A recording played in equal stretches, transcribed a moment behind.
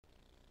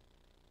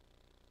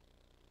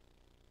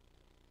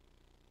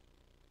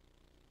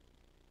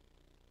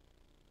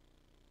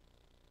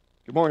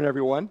Good morning,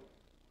 everyone.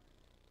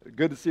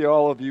 Good to see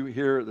all of you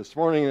here this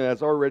morning. And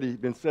as already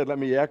been said, let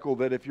me echo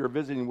that if you're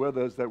visiting with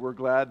us, that we're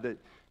glad that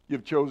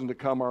you've chosen to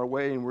come our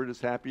way, and we're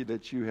just happy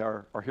that you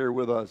are here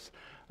with us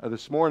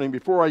this morning.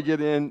 Before I get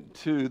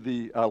into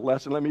the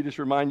lesson, let me just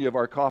remind you of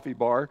our coffee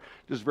bar.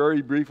 Just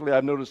very briefly,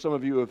 I've noticed some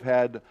of you have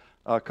had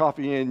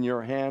coffee in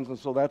your hands, and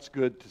so that's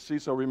good to see.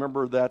 So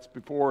remember, that's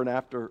before and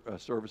after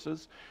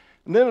services.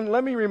 And then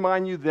let me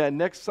remind you that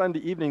next Sunday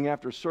evening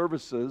after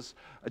services,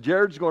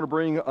 Jared's going to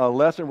bring a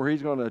lesson where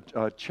he's going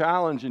to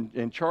challenge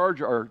and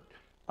charge our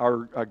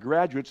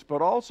graduates,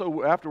 but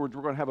also afterwards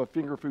we're going to have a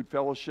finger food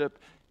fellowship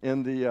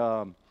in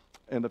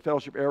the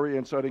fellowship area,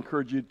 and so I'd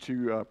encourage you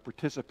to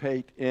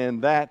participate in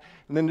that.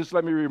 And then just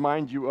let me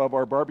remind you of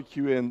our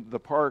barbecue in the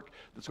park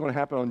that's going to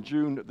happen on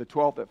June the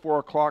 12th at 4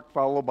 o'clock,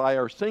 followed by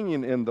our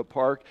singing in the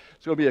park.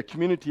 It's going to be a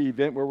community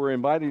event where we're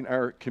inviting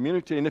our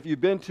community. And if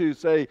you've been to,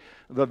 say,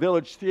 the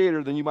Village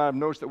Theater, then you might have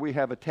noticed that we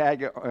have a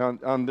tag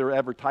on their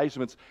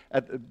advertisements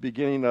at the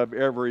beginning of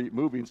every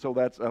movie, and so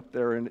that's up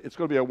there. And it's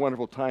going to be a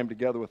wonderful time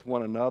together with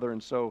one another,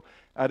 and so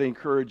I'd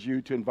encourage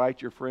you to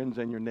invite your friends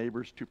and your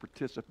neighbors to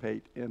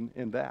participate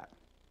in that.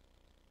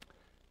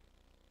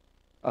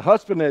 A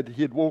husband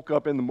he had woke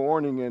up in the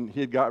morning and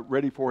he had got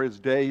ready for his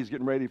day. He's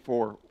getting ready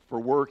for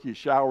work. He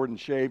showered and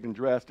shaved and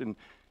dressed, and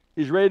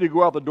he's ready to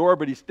go out the door,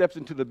 but he steps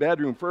into the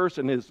bedroom first,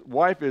 and his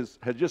wife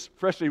had just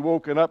freshly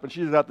woken up, and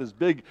she's got this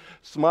big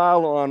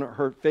smile on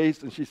her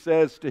face, and she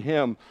says to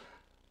him,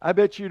 "I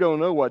bet you don't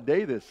know what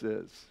day this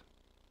is."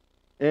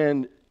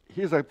 And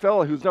he's a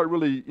fellow who's not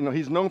really,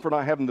 he's known for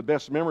not having the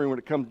best memory when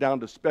it comes down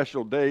to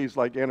special days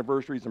like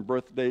anniversaries and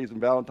birthdays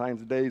and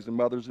Valentine's Days and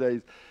Mother's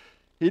Days.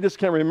 He just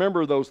can't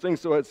remember those things,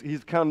 so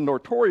he's kind of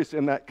notorious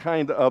in that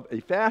kind of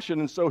a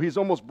fashion, and so he's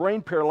almost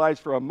brain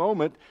paralyzed for a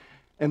moment.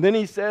 And then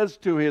he says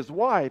to his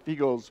wife, he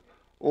goes,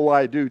 "Oh,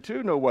 I do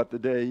too know what the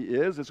day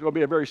is. It's going to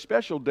be a very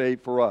special day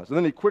for us." And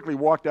then he quickly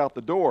walked out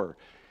the door.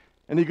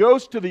 And he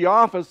goes to the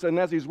office, and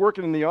as he's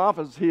working in the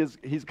office,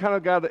 he's kind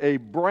of got a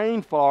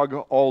brain fog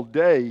all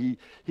day.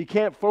 He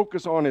can't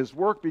focus on his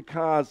work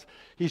because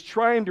he's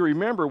trying to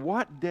remember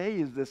what day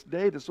is this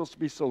day that's supposed to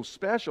be so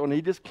special, and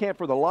he just can't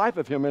for the life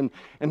of him. And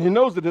he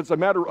knows that it's a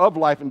matter of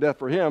life and death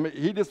for him.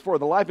 He just for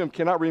the life of him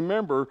cannot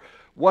remember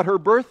what her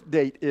birth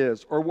date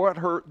is or what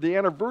the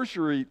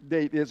anniversary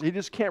date is. He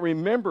just can't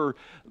remember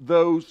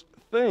those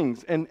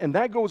things, and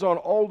that goes on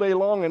all day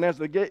long, and as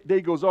the day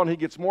goes on, he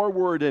gets more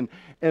worried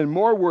and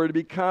more worried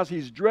because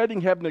he's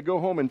dreading having to go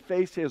home and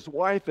face his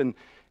wife, and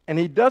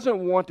he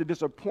doesn't want to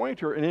disappoint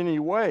her in any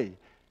way.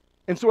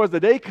 And so as the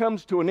day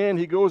comes to an end,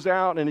 he goes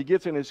out and he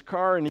gets in his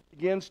car and he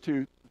begins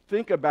to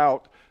think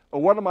about,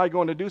 what am I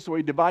going to do? So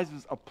he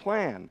devises a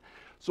plan.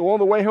 So on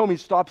the way home, he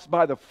stops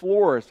by the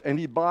florist and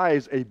he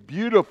buys a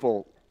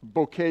beautiful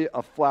bouquet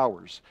of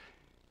flowers,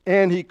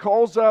 and he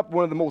calls up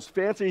one of the most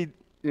fancy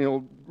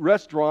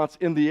restaurants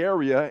in the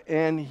area,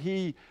 and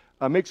he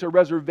makes a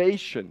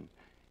reservation.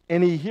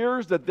 And he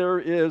hears that there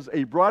is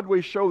a Broadway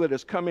show that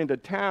has come into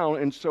town,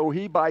 and so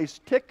he buys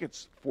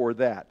tickets for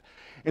that.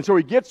 And so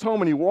he gets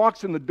home and he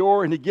walks in the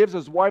door and he gives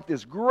his wife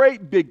this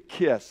great big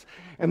kiss.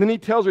 And then he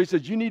tells her, he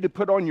says, "You need to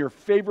put on your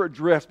favorite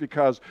dress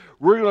because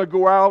we're going to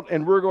go out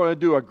and we're going to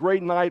do a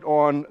great night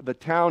on the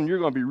town. You're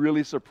going to be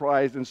really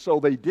surprised." And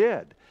so they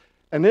did.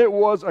 And it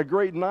was a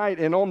great night.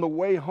 And on the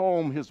way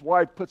home, his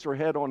wife puts her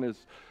head on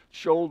his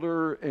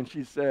shoulder and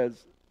she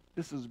says,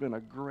 "This has been a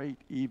great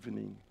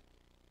evening."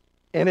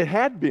 And it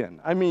had been.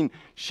 I mean,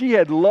 she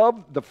had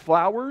loved the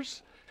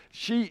flowers.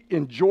 She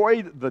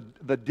enjoyed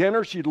the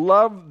dinner. She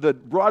loved the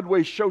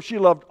Broadway show. She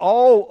loved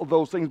all of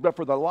those things, but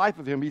for the life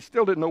of him, he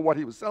still didn't know what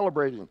he was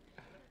celebrating.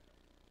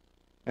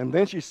 And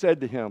then she said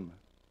to him,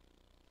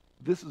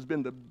 "This has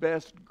been the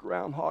best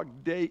Groundhog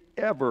Day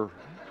ever."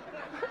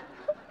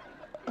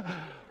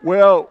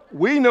 Well,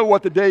 we know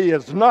what the day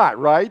is not,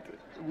 right?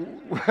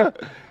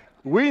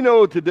 We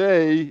know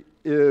today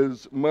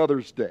is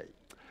Mother's Day.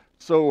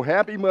 So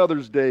happy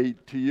Mother's Day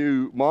to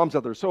you moms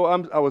out there. So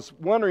I was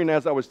wondering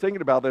as I was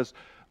thinking about this,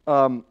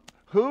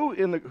 who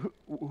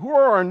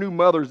are our new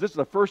mothers? This is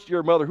a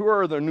first-year mother. Who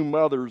are the new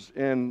mothers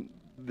in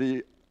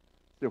the,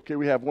 okay,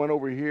 we have one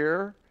over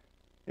here.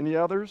 Any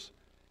others?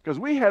 Because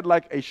we had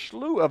like a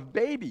slew of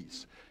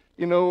babies,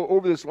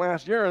 over this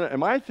last year. And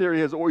my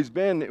theory has always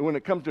been when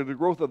it comes to the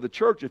growth of the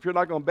church, if you're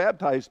not going to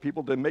baptize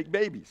people, then make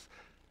babies.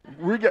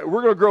 We're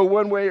going to grow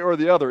one way or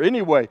the other.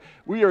 Anyway,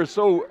 we're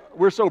so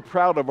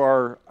proud of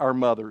our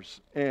mothers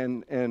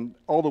and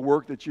all the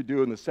work that you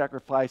do and the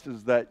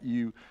sacrifices that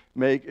you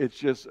make. It's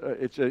just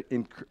it's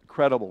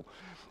incredible.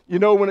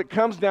 When it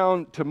comes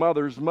down to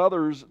mothers,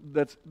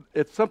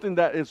 it's something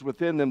that is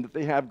within them that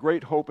they have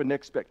great hope and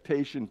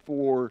expectation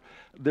for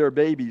their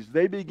babies.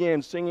 They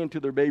began singing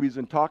to their babies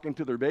and talking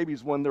to their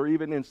babies when they're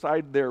even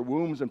inside their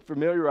wombs and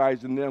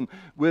familiarizing them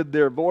with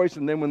their voice.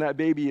 And then when that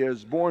baby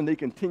is born, they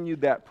continue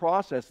that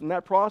process. And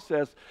that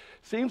process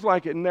seems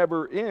like it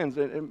never ends.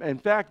 And in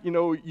fact,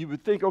 you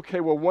would think, okay,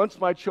 well, once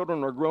my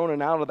children are grown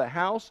and out of the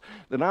house,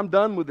 then I'm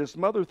done with this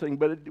mother thing.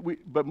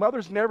 But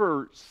mothers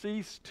never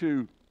cease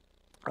to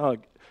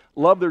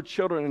love their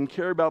children and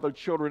care about their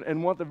children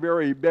and want the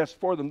very best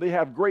for them. They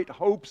have great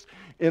hopes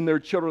in their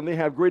children. They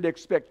have great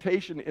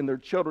expectation in their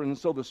children. And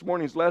so this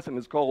morning's lesson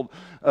is called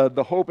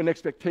The Hope and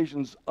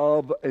Expectations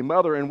of a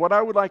Mother. And what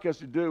I would like us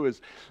to do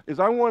is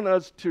I want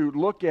us to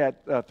look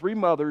at three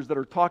mothers that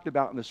are talked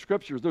about in the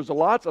Scriptures. There's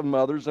lots of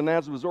mothers, and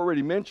as was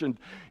already mentioned,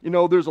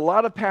 there's a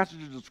lot of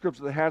passages of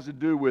Scripture that has to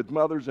do with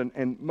mothers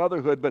and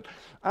motherhood. But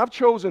I've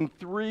chosen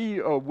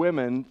three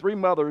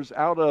mothers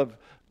out of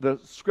the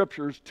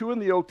Scriptures, two in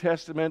the Old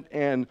Testament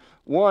and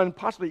one,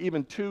 possibly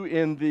even two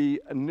in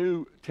the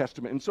New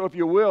Testament. And so if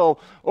you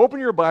will, open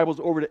your Bibles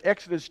over to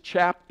Exodus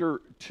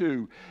chapter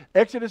 2.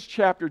 Exodus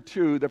chapter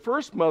 2, the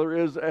first mother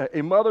is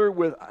a mother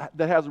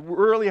that has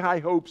really high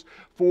hopes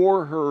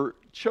for her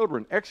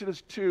children.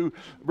 Exodus 2,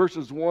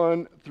 verses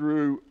 1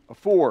 through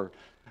 4.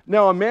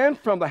 Now a man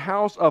from the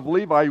house of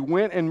Levi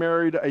went and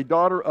married a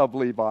daughter of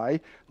Levi.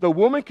 The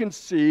woman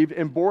conceived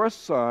and bore a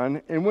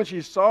son, and when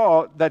she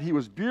saw that he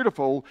was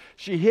beautiful,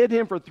 she hid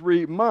him for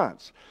 3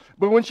 months.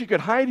 But when she could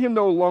hide him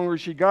no longer,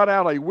 she got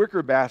out a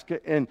wicker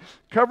basket and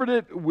covered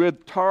it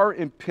with tar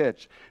and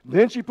pitch.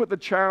 Then she put the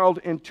child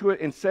into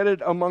it and set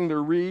it among the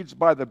reeds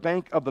by the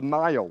bank of the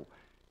Nile.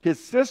 His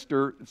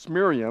sister, it's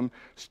Miriam,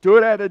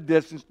 stood at a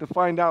distance to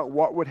find out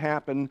what would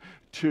happen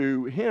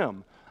to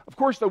him. Of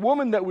course, the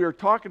woman that we are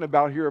talking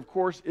about here, of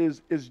course,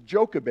 is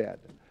Jochebed.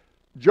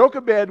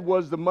 Jochebed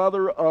was the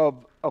mother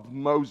of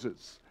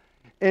Moses.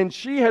 And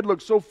she had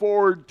looked so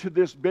forward to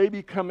this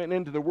baby coming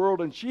into the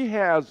world, and she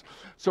has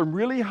some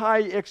really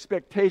high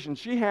expectations.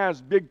 She has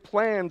big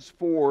plans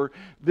for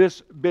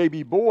this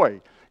baby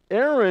boy.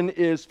 Aaron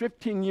is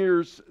 15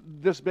 years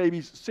this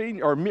baby's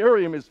senior, or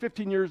Miriam is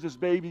 15 years this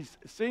baby's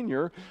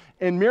senior,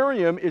 and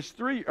Aaron is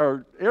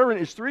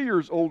 3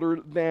 years older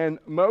than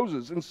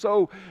Moses. And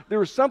so there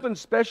was something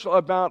special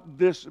about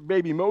this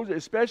baby Moses,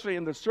 especially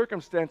in the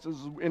circumstances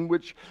in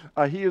which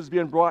he is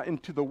being brought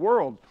into the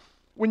world.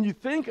 When you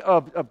think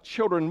of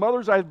children,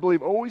 mothers, I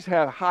believe, always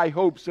have high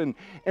hopes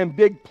and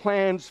big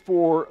plans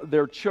for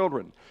their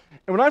children.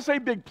 And when I say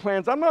big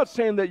plans, I'm not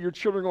saying that your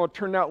children are going to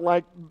turn out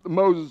like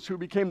Moses, who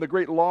became the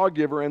great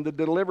lawgiver and the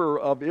deliverer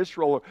of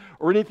Israel,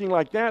 or anything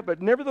like that.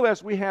 But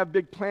nevertheless, we have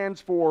big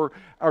plans for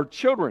our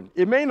children.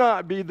 It may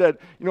not be that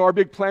our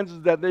big plans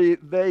is that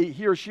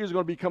he or she is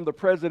going to become the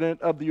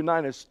president of the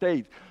United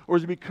States, or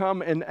to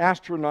become an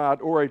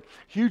astronaut, or a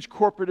huge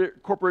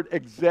corporate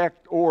exec,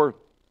 or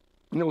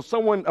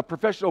someone, a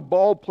professional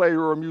ball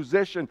player or a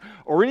musician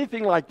or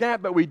anything like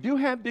that, but we do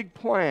have big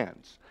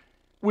plans.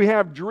 We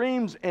have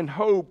dreams and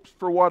hopes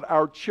for what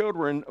our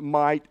children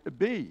might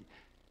be.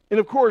 And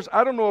of course,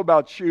 I don't know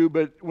about you,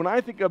 but when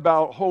I think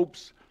about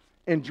hopes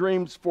and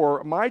dreams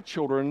for my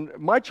children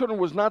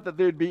was not that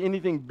there'd be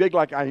anything big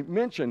like I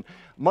mentioned.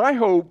 My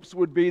hopes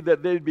would be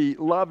that they'd be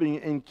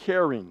loving and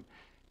caring,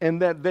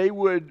 and that they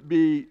would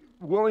be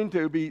willing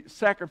to be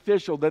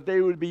sacrificial, that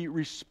they would be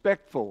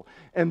respectful,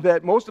 and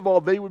that most of all,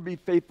 they would be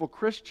faithful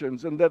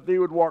Christians, and that they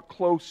would walk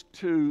close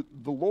to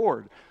the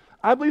Lord.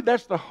 I believe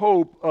that's the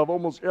hope of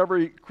almost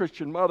every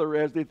Christian mother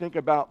as they think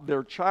about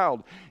their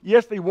child.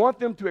 Yes, they want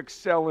them to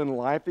excel in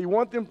life. They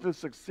want them to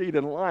succeed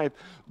in life,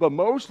 but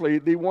mostly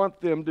they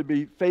want them to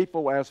be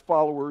faithful as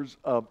followers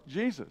of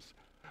Jesus.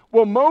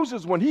 Well,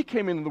 Moses, when he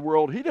came into the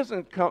world, he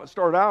doesn't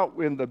start out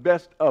in the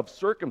best of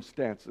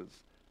circumstances.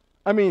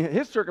 I mean,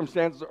 his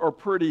circumstances are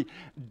pretty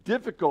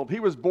difficult. He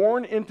was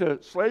born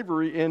into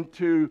slavery,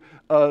 into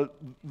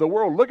the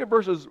world. Look at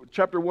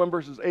chapter 1,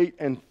 verses 8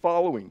 and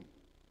following.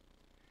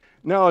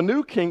 Now a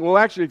new king, well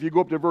actually if you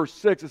go up to verse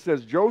 6, it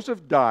says,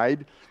 Joseph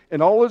died,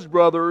 and all his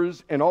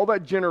brothers, and all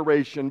that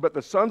generation, but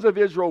the sons of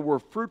Israel were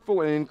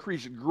fruitful and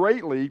increased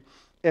greatly,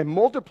 and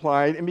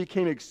multiplied, and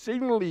became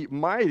exceedingly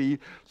mighty,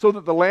 so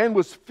that the land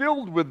was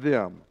filled with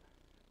them.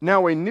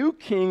 Now a new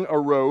king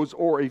arose,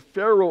 or a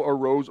Pharaoh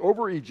arose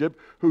over Egypt,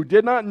 who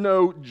did not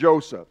know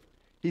Joseph.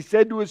 He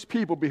said to his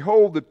people,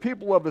 Behold, the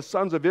people of the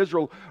sons of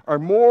Israel are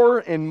more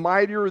and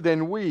mightier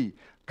than we.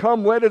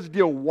 Come, let us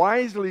deal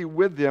wisely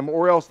with them,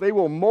 or else they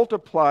will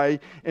multiply,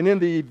 and in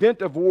the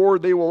event of war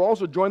they will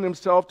also join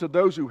themselves to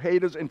those who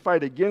hate us and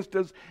fight against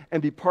us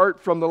and depart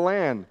from the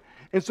land.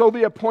 And so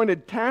they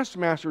appointed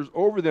taskmasters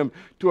over them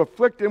to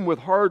afflict them with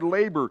hard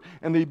labor,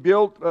 and they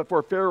built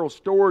for Pharaoh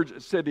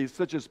storage cities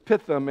such as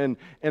Pithom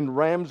and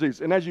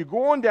Ramses. And as you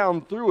go on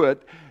down through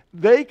it,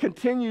 they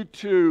continue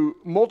to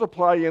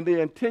multiply and they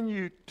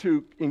continue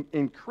to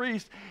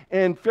increase,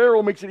 and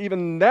Pharaoh makes it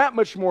even that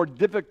much more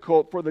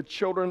difficult for the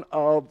children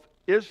of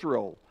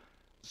Israel,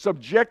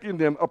 subjecting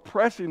them,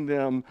 oppressing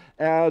them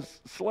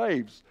as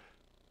slaves.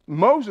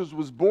 Moses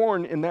was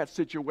born in that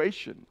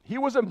situation. He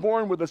wasn't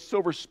born with a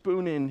silver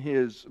spoon in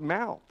his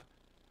mouth.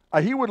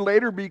 He would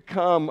later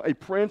become a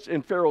prince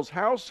in Pharaoh's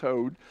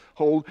household,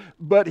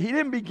 but he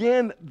didn't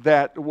begin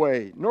that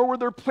way, nor were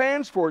there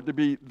plans for it to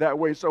be that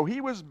way. So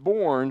he was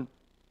born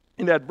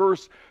in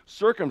adverse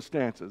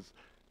circumstances.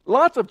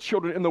 Lots of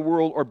children in the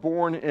world are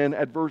born in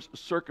adverse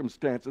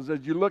circumstances.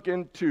 As you look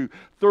into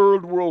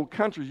third world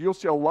countries, you'll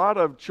see a lot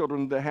of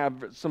children that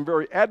have some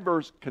very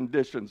adverse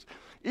conditions.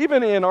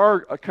 Even in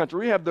our country,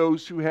 we have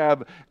those who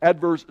have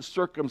adverse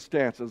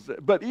circumstances.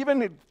 But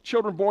even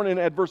children born in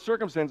adverse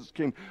circumstances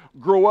can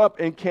grow up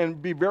and can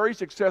be very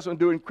successful and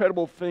do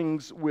incredible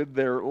things with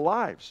their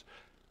lives.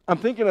 I'm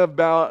thinking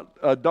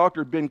about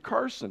Dr. Ben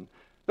Carson.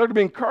 Dr.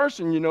 Ben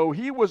Carson,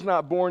 he was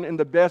not born in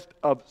the best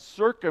of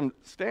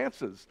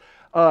circumstances.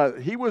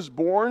 He was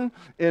born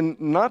in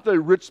not the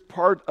rich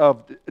part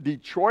of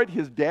Detroit.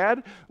 His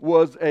dad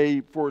was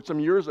for some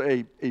years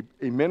a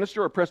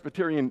minister, a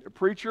Presbyterian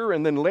preacher,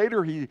 and then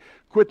later he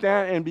quit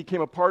that and became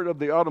a part of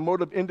the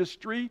automotive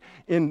industry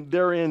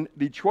there in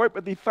Detroit.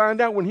 But they found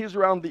out when he was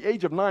around the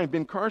age of 9,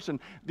 Ben Carson,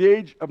 the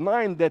age of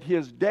 9, that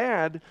his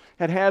dad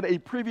had a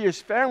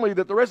previous family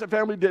that the rest of the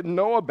family didn't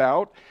know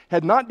about,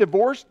 had not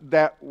divorced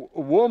that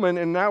woman,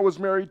 and now was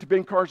married to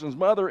Ben Carson's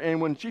mother. And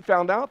when she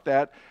found out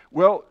that,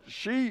 well,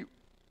 she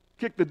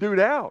kicked the dude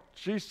out.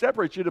 She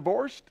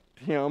divorced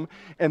him,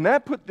 and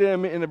that put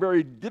them in a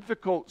very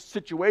difficult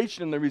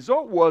situation. The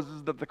result was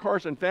that the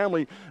Carson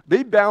family,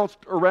 they bounced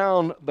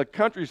around the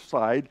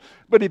countryside,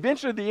 but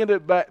eventually they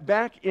ended up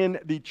back in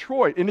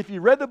Detroit. And if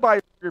you read the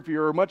biography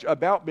or much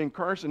about Ben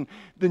Carson,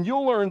 then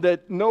you'll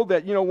know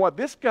that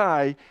this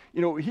guy,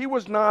 he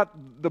was not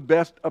the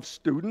best of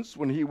students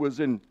when he was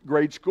in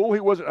grade school. He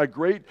wasn't a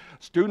great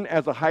student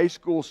as a high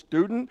school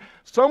student.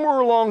 Somewhere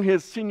along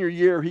his senior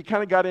year, he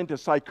kind of got into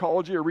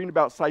psychology or reading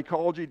about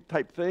psychology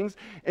type things,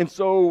 and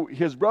so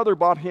his brother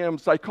bought him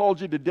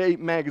Psychology Today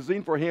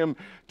magazine for him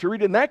to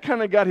read, and that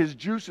kind of got his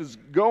juices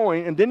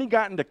going. And then he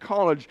got into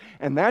college,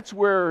 and that's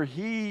where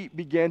he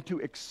began to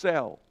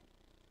excel,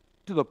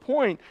 to the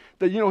point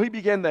that he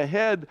began the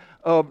head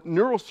of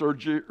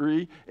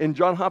neurosurgery in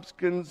Johns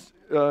Hopkins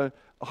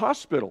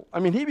Hospital. I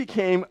mean, he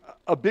became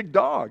a big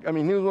dog. I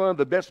mean, he was one of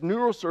the best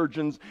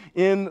neurosurgeons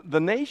in the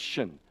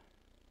nation.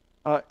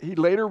 He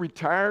later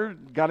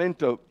retired, got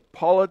into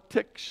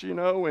politics,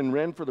 and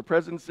ran for the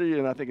presidency,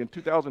 and I think in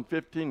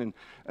 2015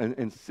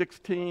 and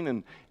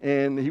 16,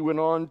 and he went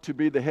on to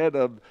be the head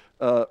of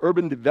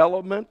urban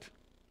development.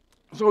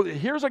 So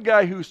here's a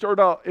guy who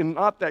started out in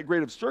not that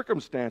great of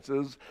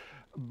circumstances,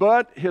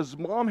 but his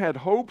mom had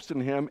hopes in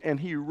him, and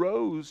he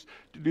rose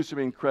to do some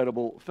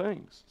incredible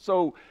things.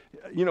 So,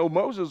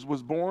 Moses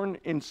was born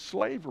in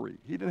slavery.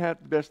 He didn't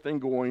have the best thing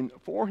going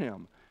for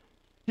him.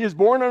 He is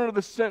born under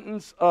the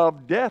sentence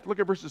of death. Look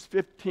at verses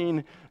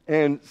 15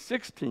 and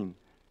 16.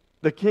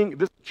 This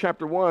is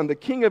chapter 1. The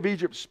king of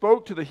Egypt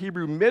spoke to the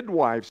Hebrew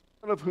midwives,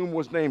 one of whom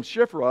was named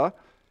Shiphrah,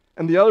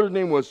 and the other's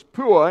name was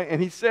Puah,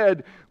 and he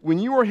said, when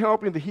you are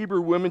helping the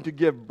Hebrew women to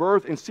give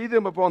birth and see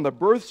them upon the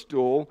birth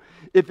stool,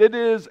 if it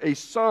is a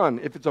son,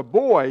 if it's a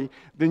boy,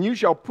 then you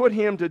shall put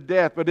him to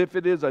death. But if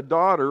it is a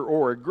daughter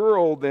or a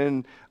girl,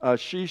 then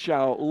she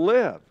shall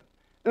live.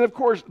 And of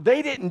course,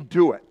 they didn't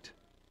do it.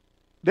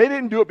 They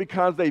didn't do it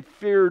because they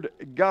feared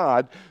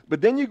God.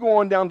 But then you go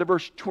on down to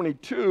verse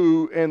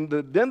 22, and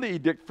then the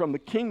edict from the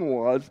king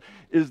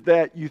is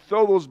that you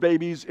throw those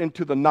babies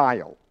into the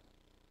Nile.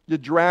 You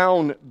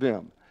drown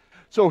them.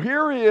 So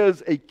here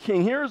is a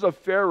king, here's a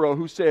Pharaoh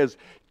who says,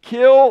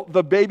 kill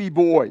the baby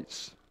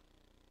boys.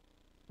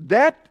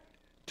 That,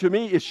 to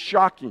me, is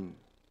shocking.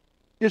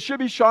 It should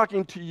be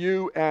shocking to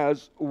you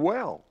as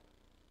well.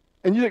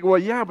 And you think, well,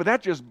 yeah, but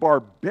that's just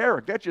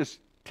barbaric. That's just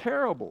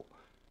terrible.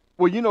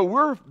 Well,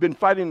 we've been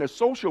fighting a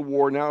social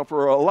war now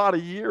for a lot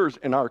of years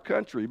in our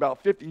country,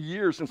 about 50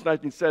 years since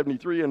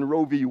 1973 and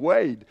Roe v.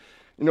 Wade.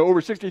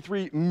 Over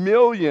 63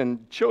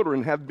 million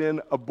children have been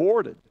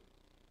aborted.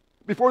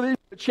 Before they have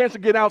a chance to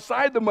get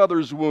outside the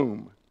mother's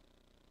womb,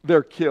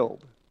 they're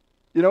killed.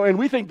 And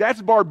we think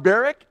that's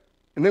barbaric.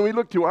 And then we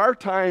look to our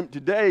time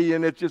today,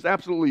 and it's just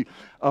absolutely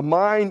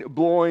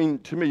mind-blowing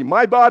to me.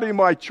 My body,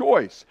 my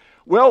choice.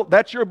 Well,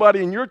 that's your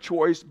body and your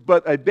choice,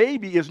 but a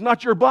baby is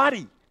not your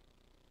body.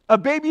 A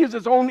baby is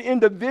its own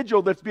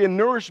individual that's being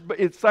nourished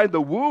inside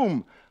the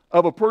womb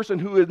of a person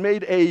who has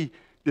made a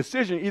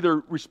decision,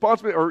 either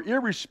responsibly or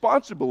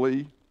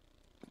irresponsibly,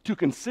 to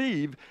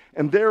conceive,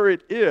 and there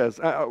it is.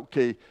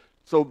 Okay,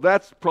 so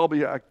that's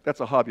probably that's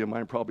a hobby of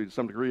mine, probably to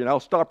some degree, and I'll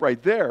stop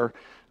right there.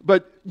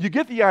 But you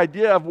get the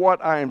idea of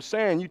what I am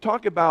saying. You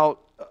talk about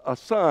a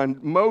son,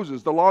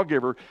 Moses, the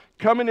lawgiver,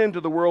 coming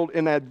into the world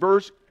in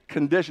adverse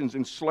conditions,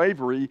 in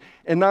slavery,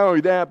 and not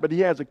only that, but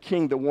he has a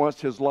king that wants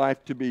his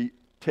life to be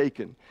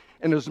taken.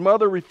 And his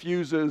mother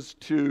refuses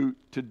to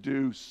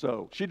do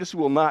so. She just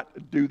will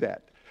not do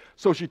that.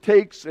 So she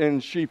takes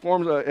and she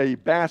forms a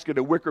basket,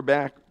 a wicker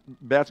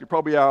basket,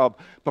 probably out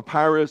of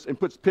papyrus, and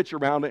puts pitch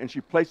around it, and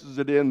she places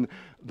it in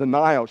the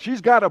Nile.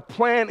 She's got a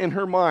plan in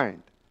her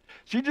mind.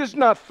 She's just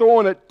not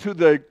throwing it to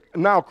the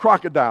Nile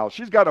crocodile.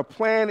 She's got a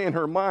plan in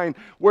her mind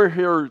where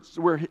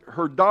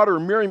her daughter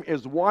Miriam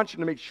is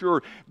watching to make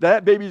sure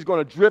that baby is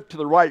going to drift to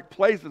the right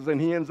places,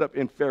 and he ends up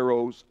in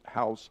Pharaoh's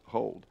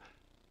household.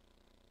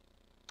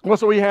 Well,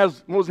 so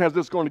Moses has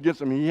this going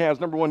against him. He has,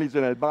 number one, he's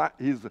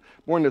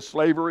born into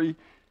slavery.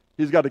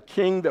 He's got a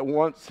king that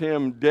wants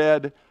him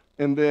dead.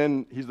 and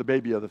then he's the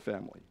baby of the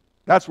family.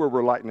 That's where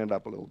we're lightening it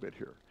up a little bit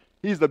here.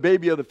 He's the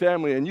baby of the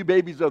family, and you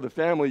babies of the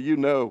family, you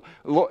know,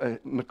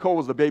 Nicole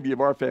was the baby of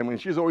our family,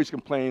 and she's always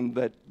complained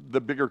that the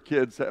bigger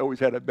kids always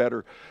had it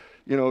better.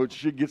 You know,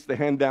 she gets the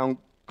hand-down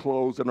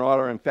clothes that are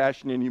not in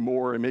fashion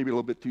anymore and maybe a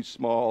little bit too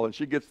small, and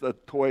she gets the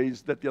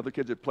toys that the other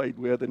kids had played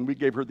with, and we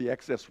gave her the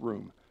excess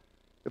room.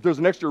 If there's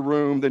an extra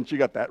room, then she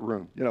got that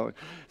room, you know.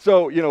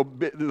 So, you know,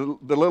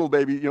 the little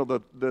baby, you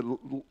know,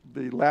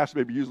 the last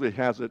baby usually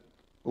has it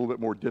a little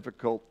bit more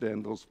difficult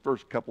than those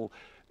first couple.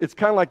 It's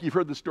kind of like you've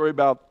heard the story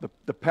about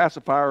the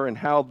pacifier and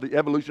how the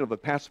evolution of a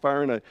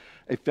pacifier in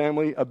a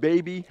family. A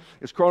baby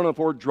is crawling on the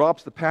floor,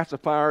 drops the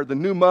pacifier. The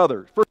new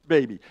mother, first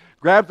baby,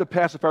 grabs the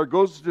pacifier,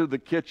 goes to the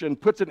kitchen,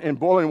 puts it in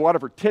boiling water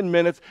for 10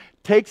 minutes,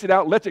 takes it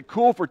out, lets it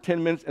cool for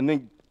 10 minutes, and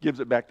then gives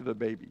it back to the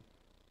baby.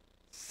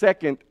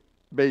 Second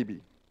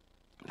baby,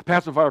 the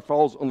pacifier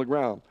falls on the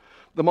ground.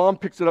 The mom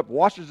picks it up,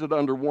 washes it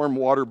under warm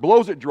water,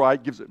 blows it dry,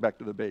 gives it back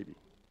to the baby.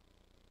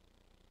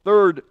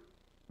 Third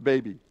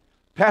baby,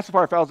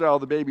 pacifier falls out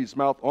of the baby's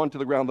mouth onto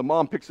the ground. The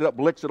mom picks it up,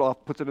 licks it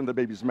off, puts it in the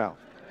baby's mouth.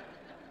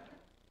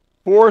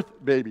 Fourth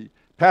baby,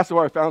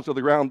 pacifier falls to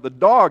the ground. The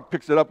dog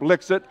picks it up,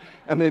 licks it,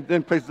 and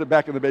then places it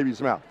back in the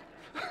baby's mouth.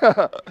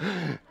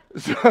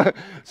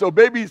 so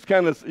babies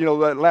kind of, you know,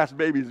 that last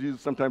babies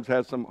sometimes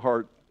had some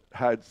hard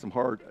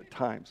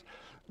times.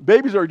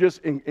 Babies are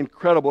just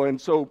incredible,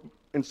 and so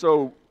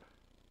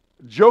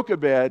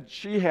Jochebed,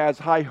 she has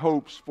high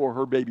hopes for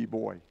her baby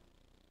boy.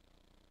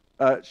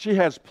 She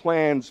has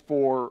plans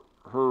for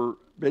her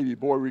baby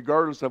boy,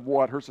 regardless of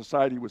what her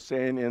society was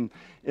saying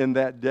in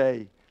that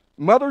day.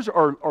 Mothers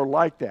are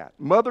like that.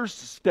 Mothers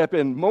step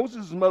in.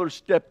 Moses' mother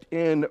stepped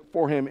in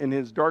for him in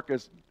his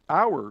darkest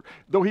hour,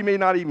 though he may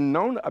not even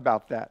known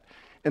about that.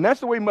 And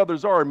that's the way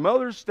mothers are.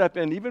 Mothers step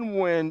in even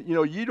when, you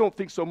know, you don't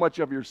think so much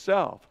of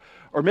yourself.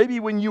 Or maybe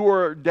when you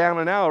are down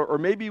and out, or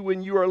maybe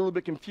when you are a little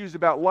bit confused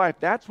about life.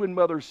 That's when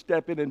mothers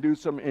step in and do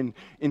some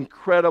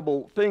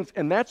incredible things.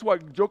 And that's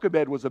what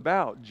Jochebed was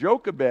about.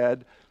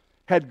 Jochebed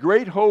had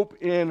great hope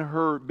in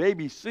her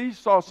baby. She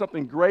saw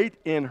something great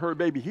in her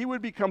baby. He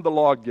would become the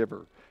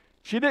lawgiver.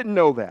 She didn't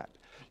know that.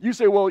 You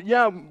say, well,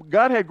 yeah,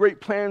 God had great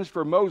plans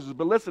for Moses,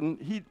 but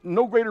listen,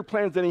 no greater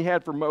plans than he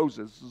had for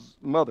Moses'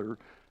 mother,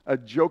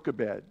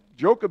 Jochebed.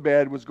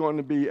 Jochebed was going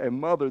to be a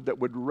mother that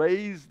would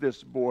raise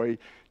this boy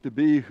to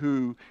be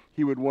who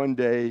he would one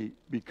day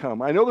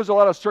become. I know there's a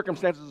lot of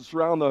circumstances that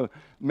surround the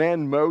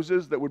man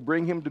Moses that would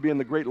bring him to being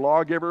the great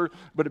lawgiver,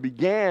 but it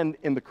began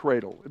in the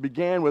cradle. It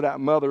began with that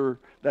mother,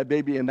 that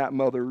baby in that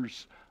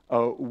mother's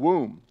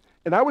womb.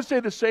 And I would say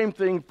the same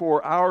thing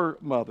for our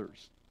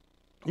mothers.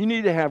 You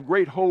need to have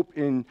great hope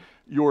in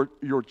your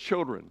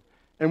children.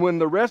 And when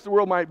the rest of the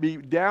world might be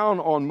down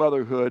on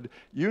motherhood,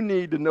 you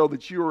need to know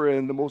that you are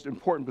in the most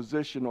important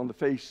position on the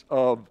face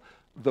of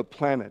the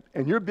planet.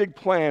 And your big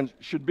plan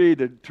should be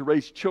to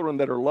raise children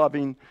that are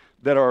loving,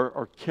 that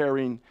are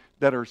caring,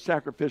 that are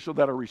sacrificial,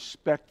 that are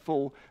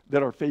respectful,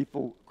 that are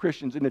faithful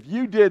Christians. And if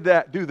you do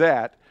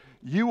that,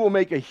 you will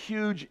make a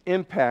huge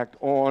impact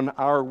on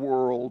our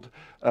world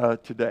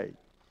today.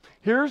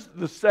 Here's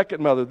the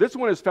second mother. This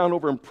one is found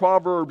over in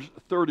Proverbs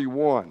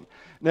 31.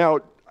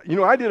 Now, you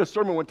know, I did a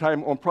sermon one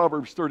time on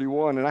Proverbs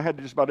 31, and I had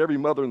just about every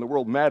mother in the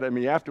world mad at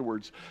me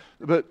afterwards.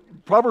 But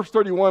Proverbs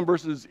 31,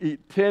 verses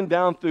 10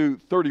 down through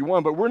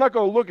 31, but we're not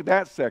going to look at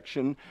that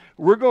section.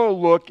 We're going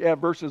to look at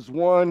verses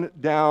 1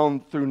 down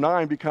through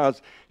 9,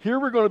 because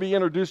here we're going to be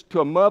introduced to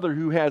a mother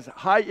who has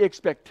high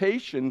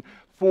expectation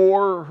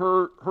for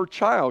her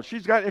child.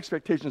 She's got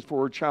expectations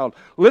for her child.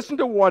 Listen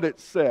to what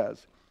it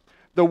says.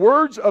 The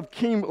words of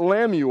King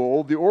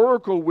Lemuel, the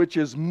oracle which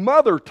his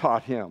mother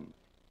taught him.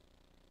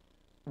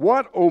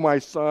 What, O my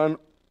son,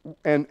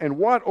 and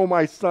what, O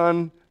my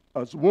son's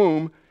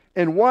womb,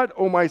 and what,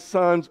 O my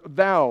son's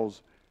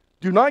vows?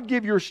 Do not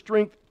give your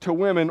strength to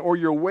women, or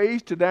your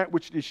ways to that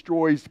which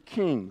destroys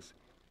kings.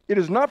 It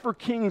is not for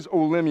kings,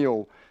 O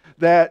Lemuel,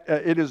 that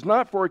it is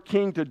not for a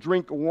king to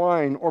drink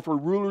wine, or for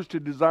rulers to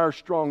desire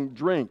strong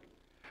drink.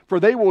 For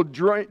they will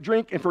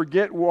drink and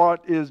forget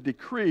what is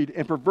decreed,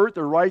 and pervert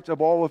the rights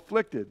of all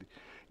afflicted.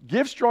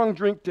 Give strong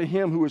drink to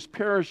him who is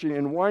perishing,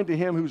 and wine to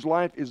him whose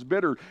life is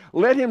bitter.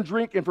 Let him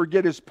drink and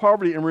forget his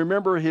poverty, and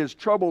remember his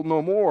trouble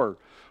no more.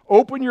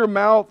 Open your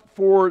mouth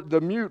for the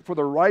mute, for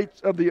the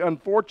rights of the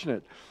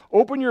unfortunate.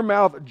 Open your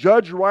mouth,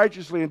 judge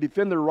righteously, and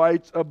defend the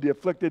rights of the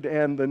afflicted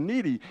and the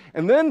needy.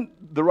 And then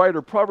the writer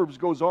of Proverbs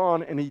goes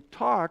on, and he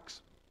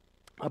talks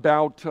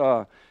about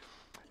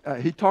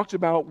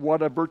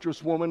what a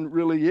virtuous woman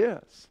really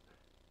is.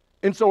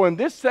 And so in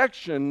this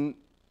section,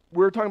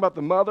 we're talking about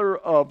the mother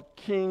of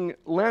King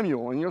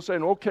Lemuel. And you're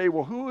saying, okay,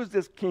 well, who is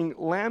this King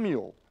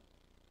Lemuel?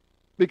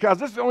 Because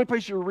this is the only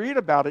place you read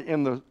about it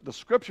in the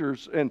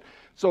scriptures. And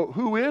so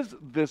who is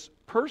this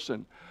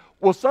person?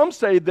 Well, some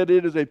say that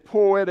it is a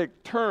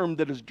poetic term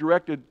that is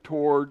directed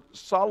toward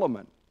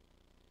Solomon.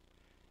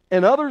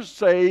 And others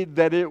say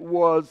that it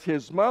was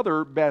his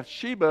mother,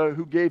 Bathsheba,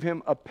 who gave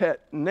him a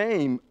pet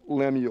name,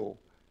 Lemuel.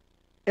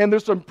 And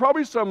there's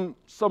probably some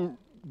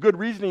good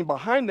reasoning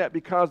behind that,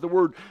 because the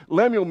word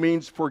Lemuel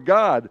means for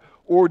God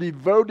or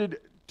devoted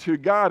to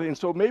God. And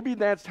so maybe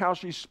that's how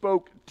she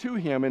spoke to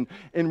him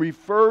and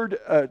referred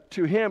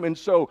to him. And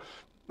so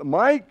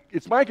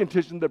it's my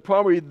contention that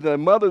probably the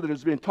mother that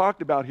is being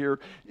talked about here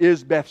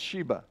is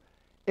Bathsheba.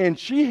 And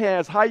she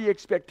has high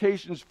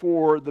expectations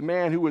for the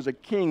man who is a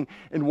king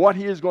and what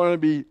he is going to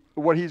be,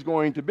 what he's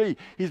going to be.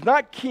 He's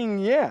not king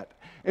yet.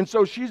 And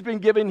so she's been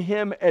giving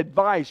him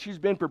advice. She's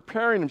been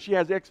preparing him. She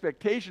has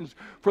expectations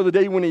for the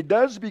day when he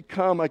does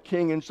become a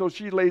king. And so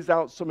she lays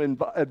out some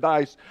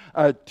advice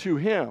to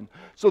him.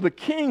 So the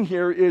king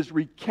here is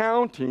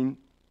recounting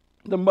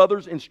the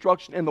mother's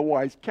instruction and the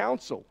wise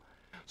counsel.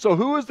 So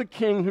who is the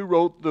king who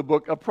wrote the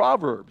book of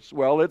Proverbs?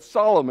 Well, it's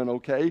Solomon,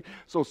 okay?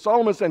 So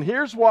Solomon said,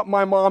 here's what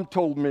my mom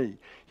told me.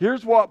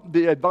 Here's what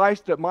the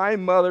advice that my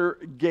mother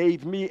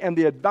gave me. And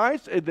the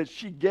advice that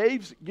she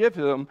give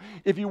him,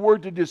 if you were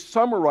to just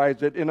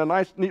summarize it in a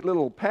nice, neat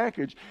little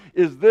package,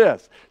 is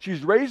this.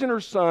 She's raising her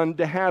son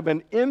to have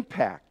an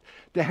impact,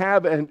 to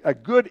have a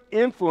good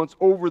influence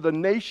over the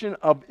nation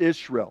of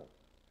Israel.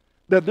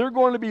 That they're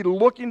going to be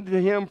looking to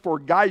him for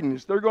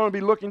guidance. They're going to be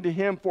looking to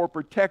him for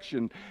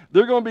protection.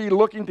 They're going to be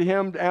looking to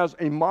him as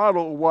a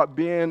model of what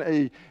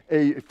being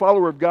a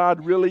follower of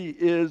God really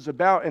is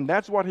about. And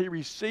that's what he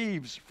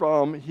receives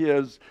from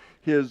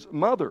his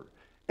mother.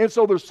 And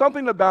so there's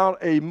something about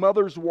a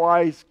mother's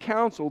wise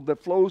counsel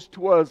that flows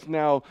to us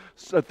now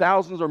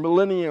thousands or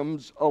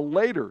millenniums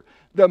later.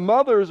 The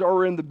mothers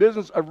are in the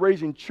business of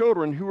raising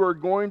children who are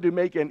going to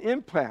make an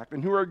impact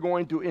and who are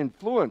going to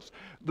influence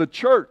the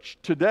church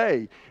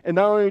today. And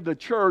not only the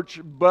church,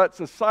 but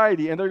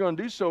society. And they're going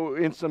to do so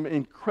in some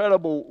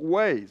incredible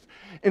ways.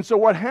 And so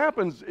what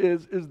happens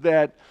is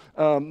that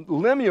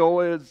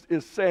Lemuel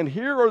is saying,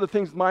 here are the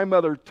things my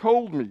mother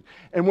told me.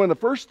 And one of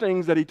the first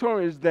things that he told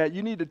me is that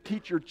you need to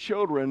teach your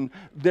children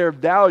their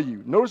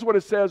value. Notice what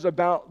it says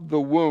about the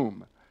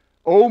womb.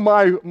 Oh,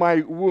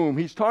 my womb.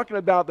 He's talking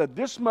about that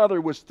this mother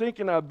was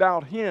thinking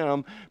about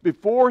him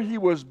before he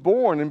was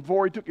born and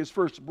before he took his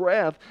first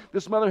breath.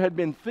 This mother had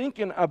been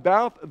thinking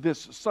about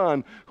this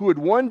son who would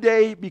one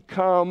day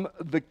become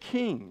the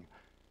king.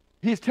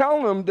 He's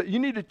telling them that you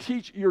need to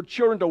teach your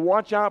children to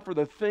watch out for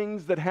the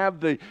things that have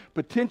the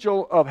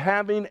potential of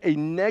having a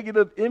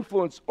negative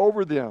influence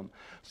over them.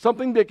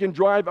 Something that can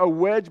drive a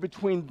wedge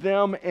between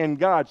them and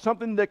God.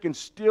 Something that can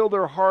steal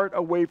their heart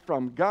away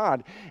from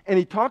God. And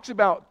he talks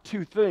about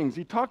two things.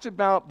 He talks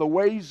about the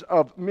ways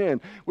of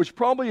men, which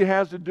probably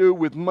has to do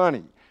with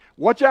money.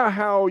 Watch out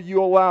how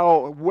you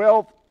allow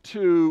wealth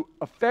to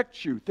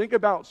affect you. Think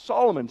about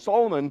Solomon.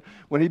 Solomon,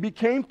 when he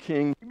became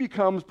king, he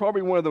becomes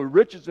probably one of the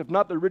richest, if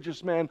not the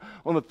richest man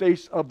on the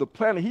face of the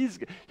planet.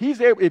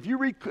 He's able, if you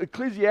read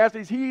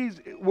Ecclesiastes, he's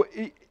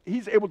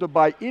able to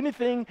buy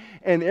anything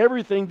and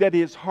everything that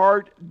his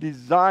heart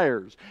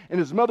desires. And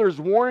his mother is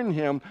warning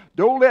him,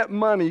 don't let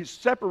money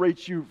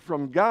separate you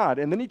from God.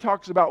 And then he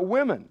talks about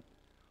women.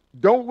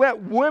 Don't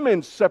let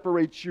women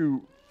separate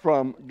you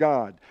from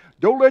God.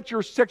 Don't let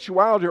your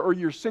sexuality or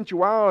your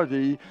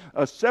sensuality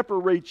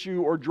separate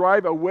you or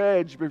drive a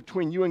wedge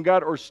between you and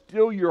God or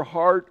steal your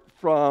heart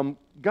from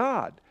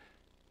God.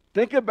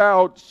 Think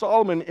about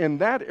Solomon in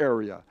that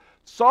area.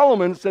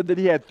 Solomon said that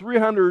he had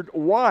 300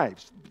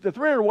 wives. The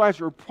 300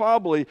 wives were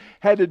probably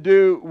had to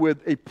do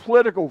with a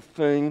political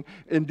thing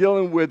in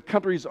dealing with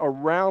countries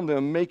around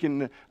them,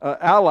 making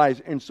allies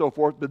and so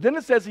forth. But then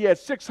it says he had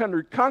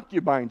 600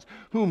 concubines,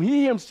 whom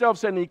he himself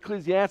said in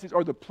Ecclesiastes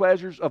are the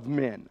pleasures of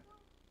men.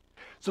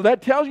 So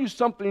that tells you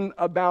something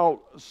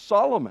about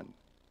Solomon.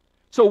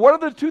 So what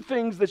are the two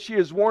things that she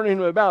is warning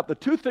him about? The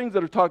two things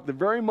that are talked the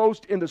very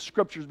most in the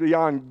scriptures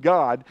beyond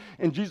God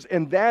and Jesus,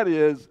 and that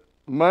is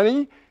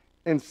money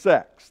and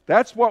sex.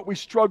 That's what we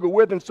struggle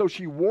with, and so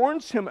she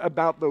warns him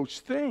about those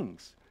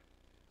things.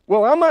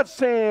 Well, I'm not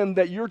saying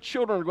that your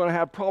children are going to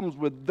have problems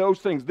with those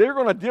things. They're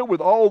going to deal with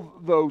all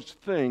those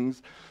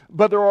things,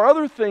 but there are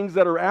other things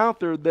that are out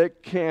there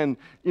that can,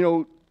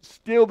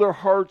 steal their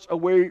hearts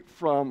away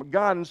from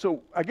God. And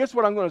so I guess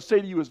what I'm going to say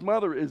to you as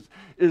mother is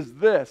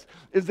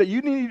that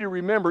you need to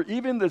remember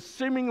even the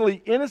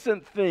seemingly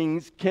innocent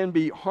things can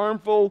be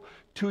harmful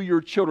to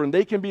your children.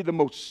 They can be the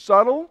most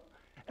subtle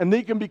and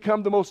they can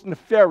become the most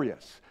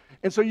nefarious.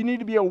 And so you need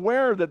to be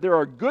aware that there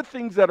are good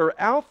things that are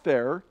out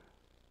there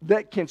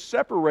that can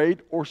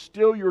separate or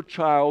steal your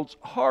child's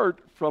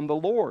heart from the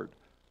Lord.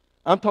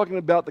 I'm talking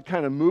about the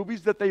kind of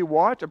movies that they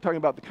watch. I'm talking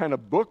about the kind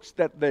of books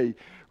that they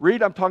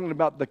read. I'm talking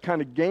about the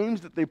kind of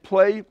games that they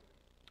play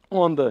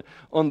on an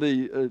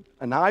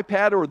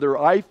iPad or their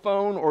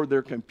iPhone or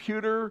their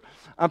computer.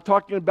 I'm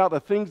talking about the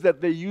things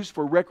that they use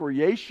for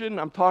recreation.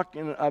 I'm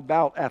talking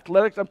about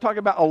athletics. I'm talking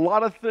about a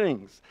lot of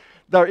things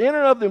that in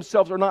and of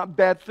themselves are not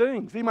bad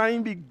things. They might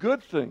even be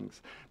good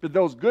things. But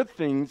those good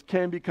things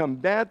can become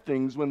bad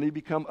things when they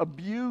become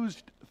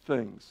abused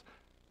things.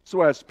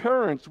 So as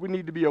parents, we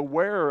need to be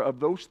aware of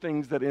those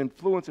things that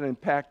influence and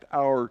impact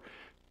our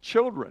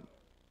children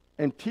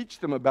and teach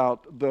them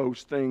about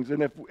those things.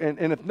 And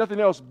if nothing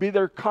else, be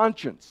their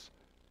conscience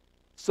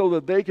so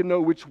that they can know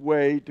which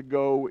way to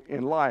go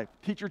in life.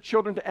 Teach your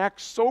children to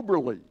act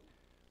soberly.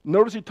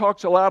 Notice he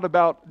talks a lot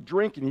about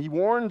drinking.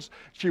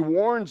 She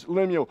warns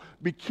Lemuel,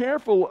 be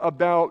careful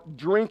about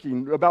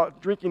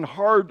drinking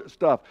hard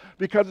stuff,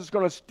 because it's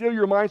going to steal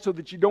your mind so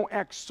that you don't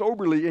act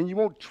soberly and you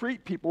won't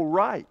treat people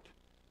right.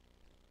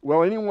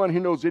 Well, anyone who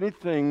knows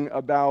anything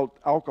about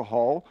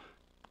alcohol,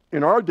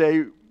 in our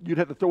day, you'd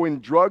have to throw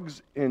in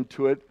drugs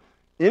into it.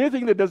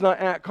 Anything that does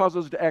not cause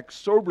us to act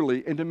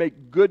soberly and to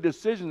make good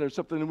decisions is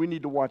something that we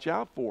need to watch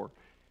out for.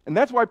 And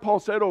that's why Paul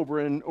said over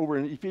in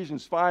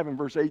Ephesians 5 and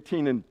verse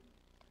 18 and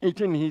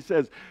 18, he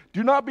says,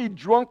 do not be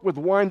drunk with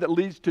wine that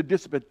leads to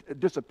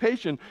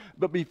dissipation,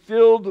 but be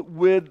filled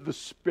with the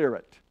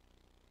Spirit.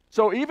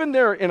 So even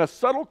there, in a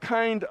subtle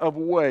kind of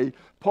way,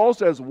 Paul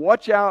says,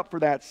 watch out for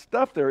that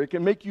stuff there. It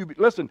can make you,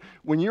 listen,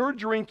 when you're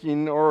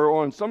drinking or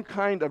on some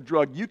kind of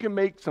drug, you can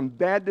make some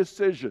bad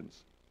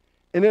decisions.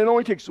 And it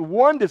only takes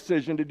one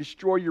decision to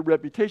destroy your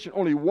reputation,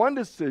 only one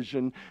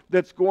decision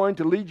that's going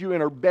to lead you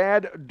in a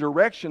bad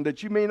direction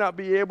that you may not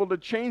be able to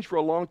change for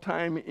a long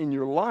time in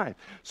your life.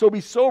 So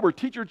be sober.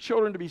 Teach your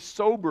children to be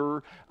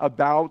sober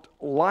about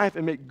life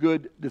and make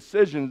good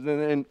decisions. And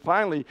then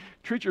finally,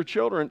 teach your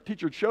children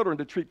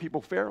to treat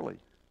people fairly.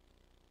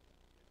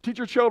 Teach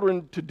your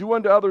children to do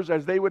unto others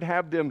as they would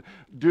have them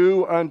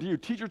do unto you.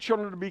 Teach your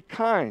children to be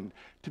kind,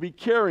 to be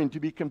caring, to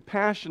be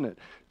compassionate,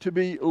 to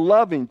be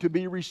loving, to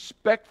be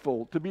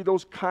respectful, to be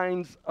those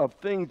kinds of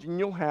things, and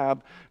you'll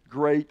have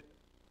great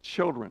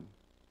children.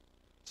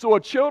 So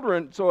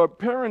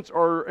parents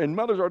and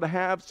mothers are to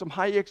have some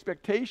high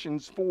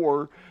expectations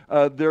for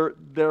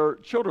their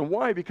children.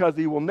 Why? Because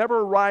they will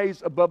never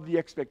rise above the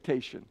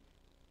expectation.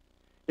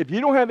 If you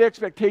don't have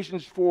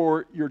expectations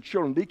for your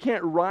children, they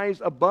can't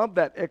rise above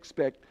that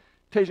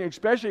expectation,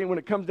 especially when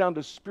it comes down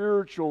to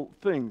spiritual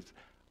things.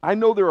 I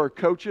know there are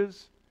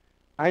coaches.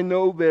 I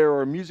know there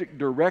are music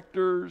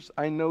directors.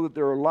 I know that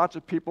there are lots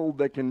of people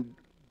that can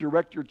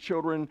direct your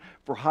children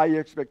for high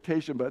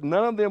expectation, but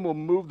none of them will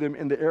move them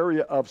in the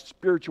area of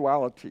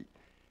spirituality.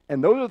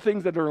 And those are the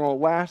things that are going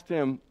to last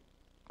them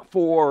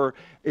for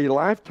a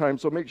lifetime,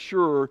 so make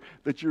sure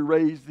that you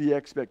raise the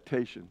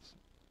expectations.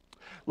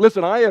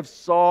 Listen, I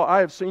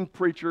have seen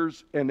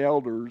preachers and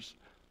elders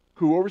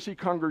who oversee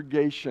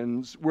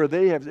congregations where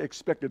they have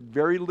expected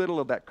very little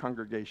of that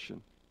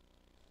congregation.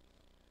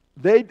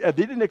 They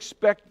didn't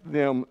expect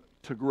them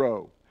to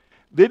grow.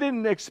 They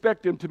didn't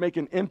expect them to make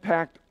an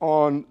impact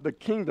on the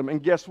kingdom.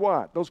 And guess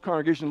what? Those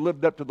congregations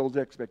lived up to those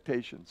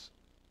expectations.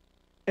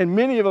 And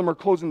many of them are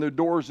closing their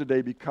doors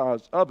today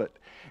because of it.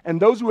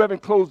 And those who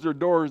haven't closed their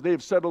doors, they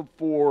have settled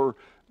for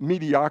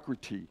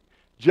mediocrity,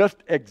 just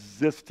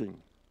existing.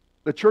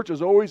 The church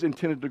is always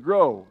intended to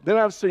grow. Then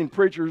I've seen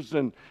preachers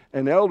and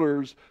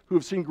elders who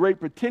have seen great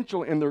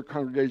potential in their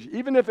congregation.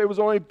 Even if it was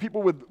only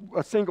people with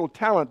a single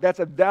talent, that's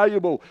a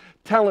valuable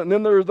talent. And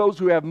then there are those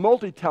who have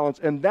multi-talents,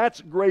 and that's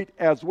great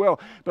as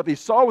well. But they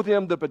saw with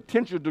him the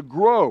potential to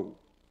grow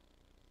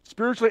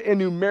spiritually and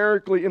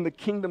numerically in the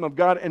kingdom of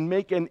God and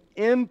make an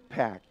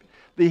impact.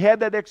 They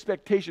had that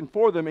expectation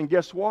for them, and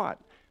guess what?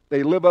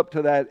 They live up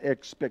to that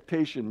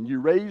expectation. You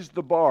raise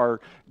the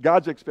bar,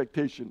 God's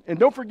expectation. And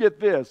don't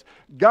forget this,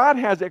 God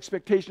has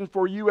expectations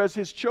for you as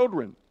His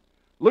children.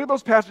 Look at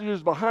those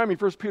passages behind me.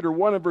 1 Peter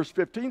 1 and verse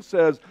 15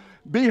 says,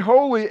 be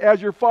holy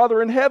as your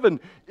Father in heaven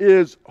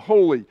is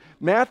holy.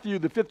 Matthew,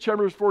 the 5th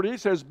chapter, verse 48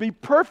 says, be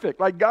perfect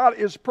like God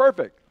is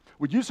perfect.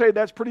 Would you say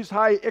that's pretty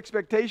high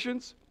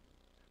expectations?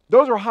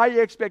 Those are high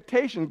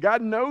expectations.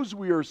 God knows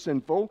we are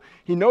sinful.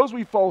 He knows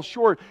we fall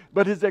short,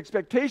 but His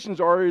expectations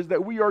is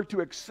that we are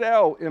to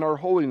excel in our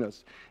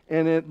holiness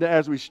and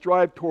as we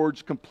strive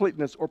towards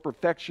completeness or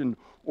perfection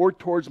or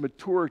towards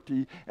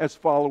maturity as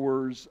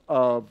followers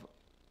of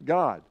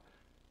God.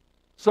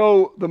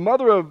 So the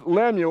mother of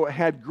Lemuel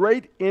had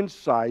great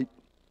insight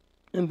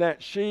in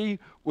that she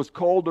was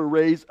called to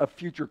raise a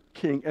future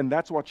king, and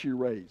that's what she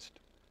raised.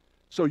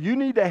 So you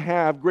need to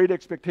have great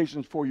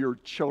expectations for your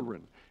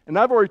children. And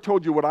I've already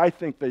told you what I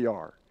think they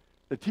are.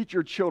 To teach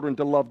your children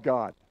to love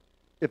God.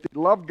 If they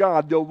love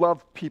God, they'll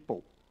love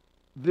people.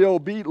 They'll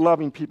be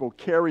loving people,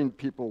 caring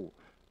people,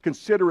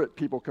 considerate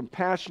people,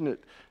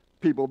 compassionate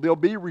people. They'll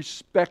be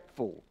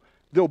respectful.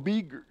 They'll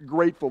be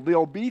grateful.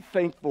 They'll be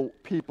thankful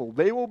people.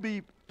 They will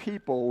be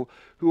people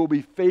who will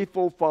be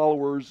faithful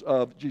followers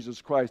of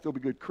Jesus Christ. They'll be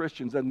good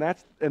Christians. And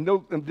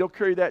they'll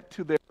carry that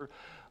to their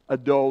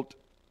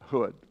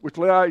adulthood. Which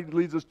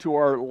leads us to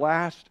our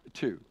last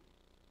two.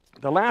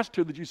 The last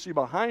two that you see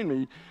behind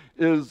me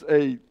is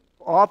a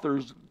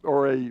author's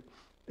or a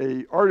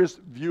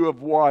artist's view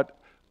of what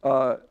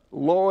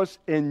Lois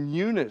and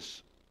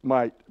Eunice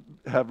might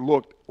have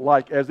looked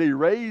like as they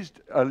raised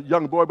a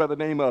young boy by the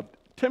name of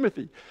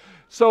Timothy.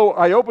 So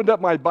I opened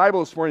up my Bible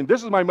this morning.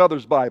 This is my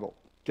mother's Bible.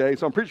 Okay,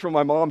 so I'm preaching from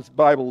my mom's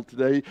Bible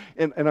today,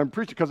 and I'm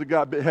preaching because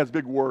it has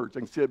big words. I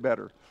can see it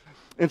better.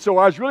 And so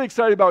I was really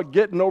excited about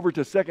getting over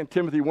to 2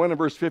 Timothy 1 and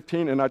verse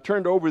 15, and I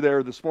turned over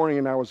there this morning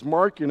and I was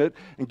marking it,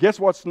 and guess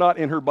what's not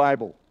in her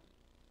Bible?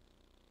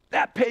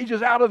 That page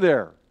is out of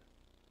there.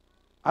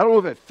 I don't know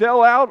if it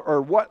fell out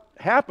or what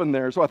happened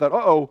there, so I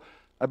thought,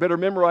 I better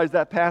memorize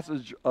that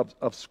passage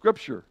of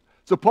Scripture.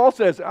 So Paul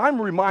says, I'm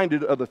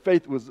reminded of the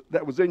faith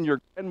that was in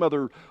your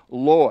grandmother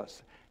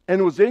Lois,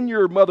 and was in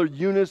your mother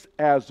Eunice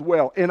as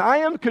well. And I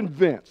am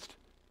convinced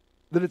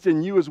that it's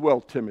in you as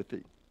well,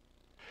 Timothy.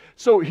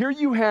 So here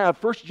you have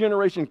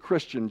first-generation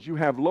Christians. You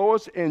have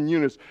Lois and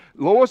Eunice.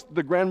 Lois,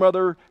 the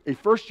grandmother, a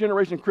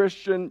first-generation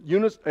Christian.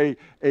 Eunice, a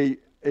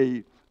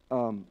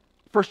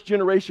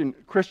first-generation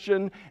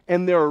Christian.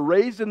 And they're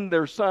raising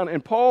their son.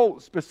 And Paul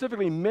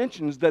specifically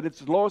mentions that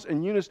it's Lois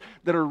and Eunice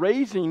that are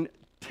raising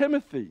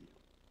Timothy.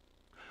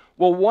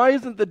 Well, why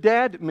isn't the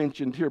dad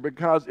mentioned here?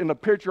 Because in a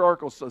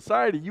patriarchal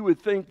society, you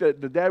would think that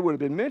the dad would have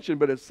been mentioned,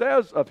 but it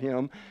says of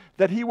him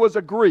that he was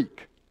a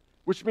Greek,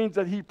 which means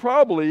that he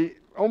probably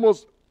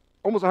almost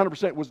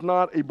 100% was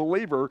not a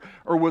believer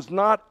or was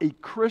not a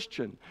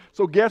Christian.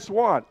 So guess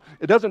what?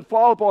 It doesn't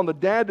fall upon the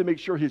dad to make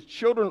sure his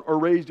children are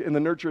raised in the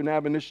nurture and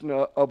admonition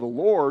of the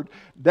Lord.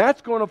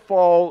 That's going to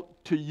fall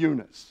to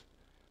Eunice.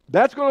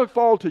 That's going to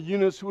fall to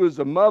Eunice, who is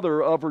the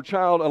mother of her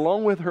child,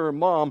 along with her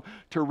mom,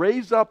 to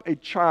raise up a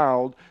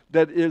child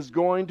that is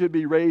going to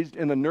be raised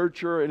in the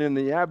nurture and in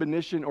the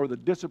admonition or the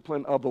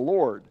discipline of the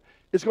Lord.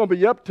 It's going to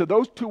be up to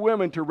those two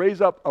women to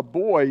raise up a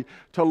boy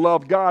to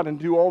love God and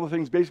do all the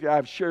things basically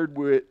I've shared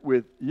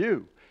with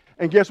you.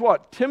 And guess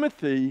what?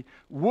 Timothy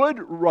would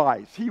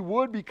rise. He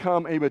would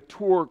become a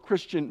mature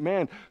Christian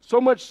man,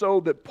 so much so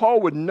that Paul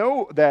would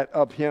know that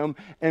of him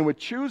and would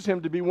choose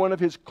him to be one of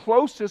his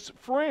closest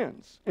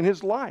friends in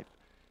his life.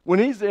 When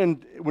he's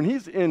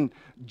in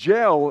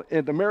jail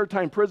at the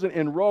maritime prison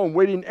in Rome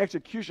waiting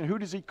execution, who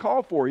does he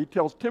call for? He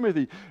tells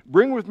Timothy,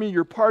 bring with me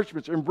your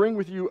parchments and bring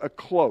with you a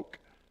cloak.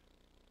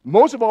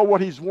 Most of all,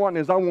 what he's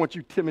wanting is, I want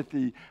you,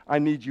 Timothy, I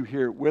need you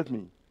here with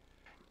me.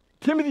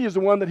 Timothy is the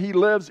one that he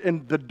lives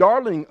in, the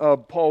darling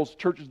of Paul's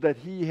churches that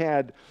he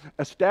had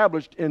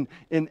established in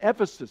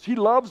Ephesus. He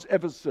loves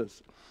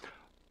Ephesus.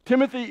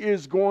 Timothy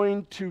is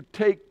going to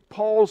take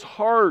Paul's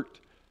heart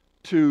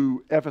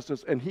to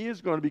Ephesus, and he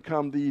is going to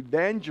become the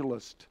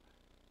evangelist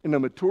in a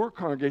mature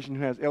congregation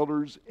who has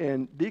elders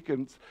and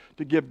deacons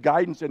to give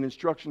guidance and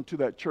instruction to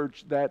that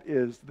church that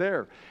is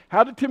there.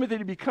 How did Timothy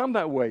become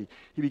that way?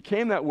 He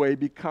became that way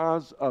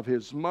because of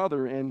his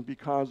mother and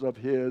because of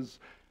his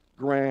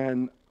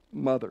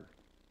grandmother.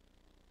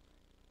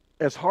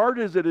 As hard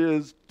as it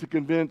is to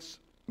convince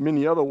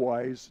many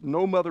otherwise,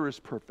 no mother is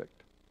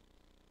perfect.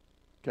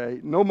 Okay?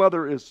 No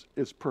mother is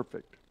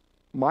perfect.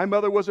 My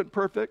mother wasn't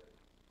perfect.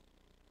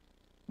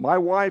 My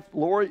wife,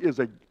 Lori, is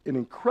an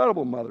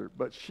incredible mother,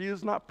 but she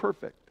is not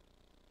perfect.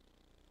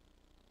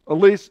 At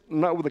least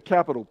not with a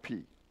capital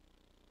P.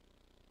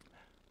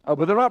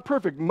 But they're not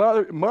perfect.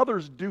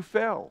 Mothers do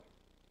fail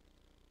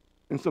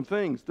in some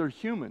things. They're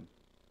human.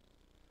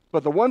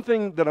 But the one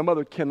thing that a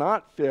mother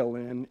cannot fail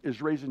in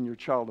is raising your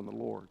child in the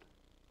Lord.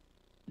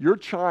 Your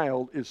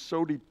child is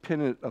so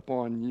dependent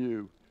upon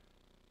you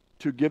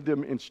to give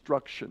them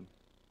instruction,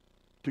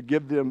 to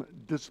give them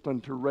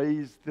discipline, to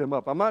raise them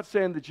up. I'm not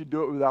saying that you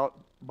do it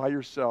by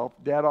yourself.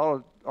 Dad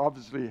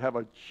obviously have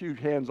a huge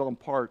hands-on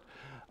part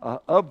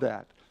of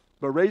that.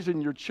 But raising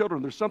your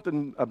children, there's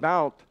something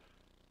about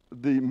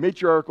the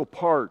matriarchal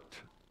part,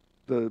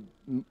 the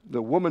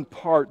woman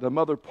part, the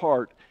mother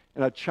part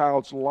in a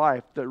child's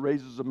life that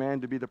raises a man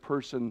to be the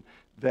person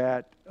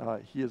that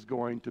he is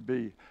going to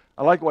be.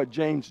 I like what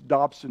James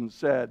Dobson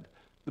said.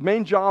 The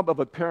main job of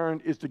a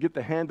parent is to get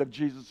the hand of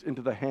Jesus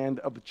into the hand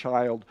of the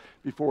child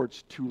before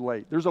it's too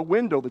late. There's a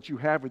window that you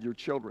have with your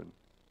children.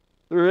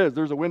 There is.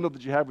 There's a window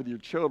that you have with your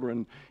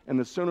children, and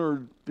the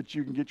sooner that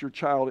you can get your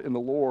child in the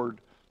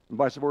Lord, and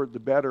vice versa, the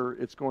better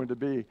it's going to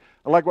be.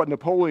 I like what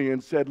Napoleon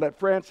said, let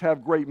France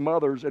have great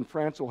mothers, and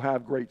France will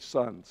have great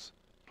sons.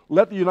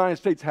 Let the United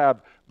States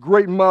have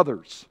great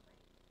mothers,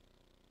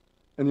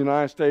 and the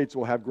United States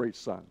will have great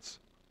sons.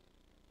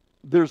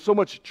 There's so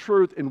much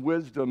truth and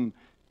wisdom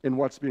in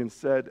what's being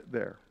said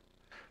there.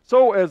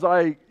 So as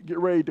I get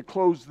ready to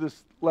close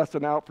this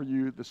lesson out for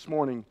you this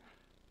morning,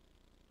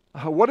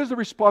 what is the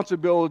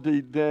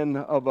responsibility then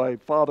of a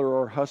father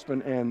or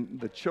husband and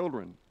the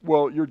children?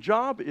 Well, your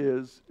job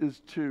is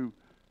to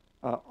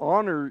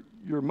honor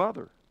your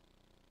mother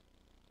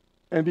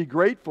and be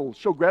grateful,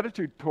 show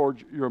gratitude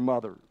towards your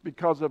mother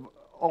because of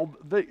all.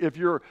 If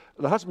you're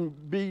the husband,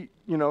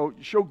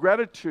 show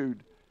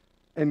gratitude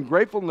and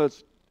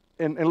gratefulness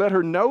and let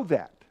her know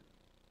that.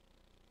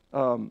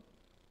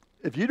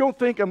 If you don't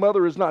think a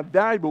mother is not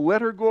valuable,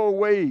 let her go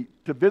away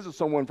to visit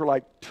someone for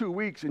like 2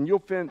 weeks, and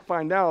you'll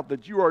find out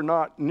that you are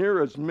not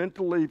near as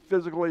mentally,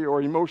 physically,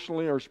 or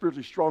emotionally, or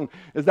spiritually strong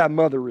as that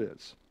mother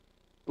is.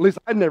 At least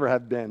I never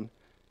have been.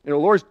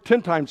 Lori's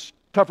 10 times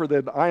tougher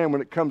than I am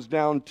when it comes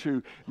down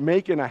to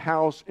making a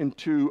house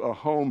into a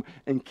home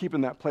and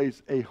keeping that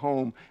place a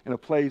home and a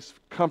place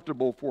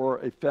comfortable for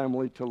a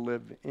family to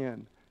live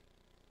in.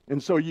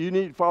 And so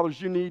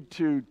fathers, you need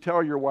to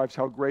tell your wives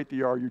how great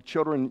they are. Your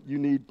children, you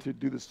need to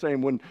do the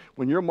same.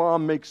 When your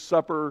mom makes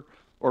supper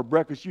or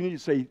breakfast, you need to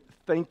say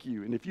thank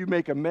you. And if you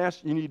make a mess,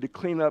 you need to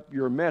clean up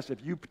your mess.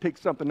 If you take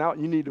something out,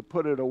 you need to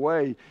put it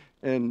away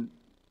and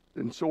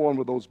so on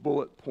with those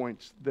bullet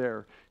points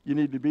there. You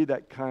need to be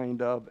that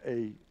kind of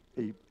a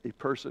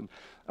person.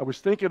 I was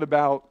thinking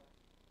about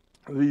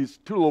these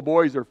two little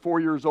boys are 4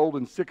 years old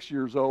and 6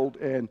 years old,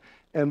 and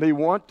they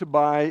want to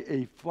buy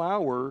a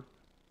flower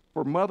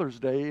for Mother's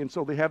Day, and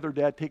so they have their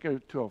dad take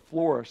it to a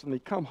florist, and they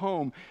come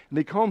home, and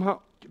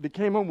they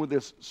came home with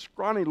this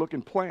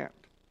scrawny-looking plant.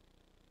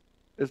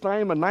 It's not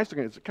even a nice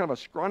looking, it's kind of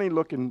a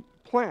scrawny-looking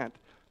plant,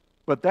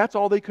 but that's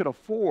all they could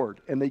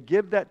afford, and they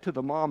give that to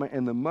the mama,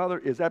 and the mother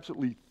is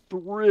absolutely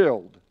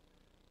thrilled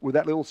with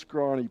that little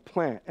scrawny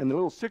plant. And the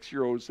little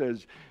 6-year-old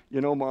says,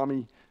 you know,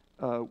 Mommy,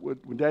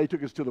 when Daddy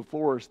took us to the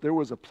florist, there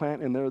was a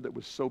plant in there that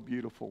was so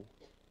beautiful.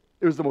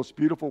 It was the most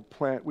beautiful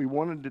plant. We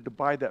wanted to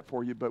buy that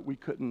for you, but we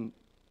couldn't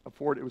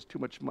afford it. It was too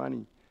much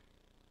money.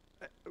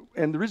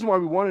 And the reason why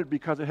we wanted it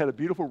because it had a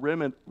beautiful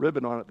ribbon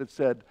on it that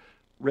said,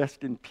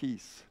 "Rest in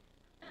peace."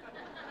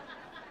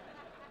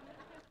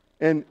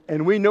 And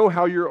we know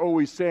how you're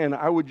always saying,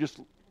 I would just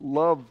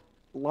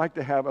like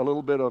to have a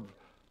little bit of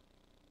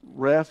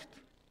rest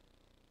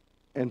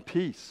and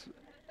peace.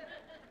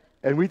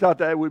 And we thought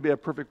that would be a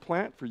perfect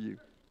plant for you.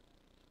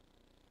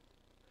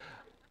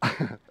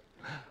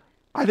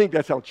 I think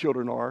that's how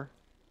children are.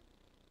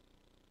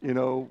 You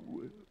know,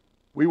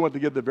 we want to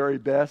give the very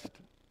best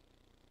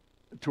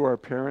to our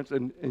parents.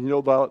 And you know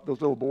about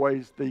those little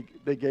boys,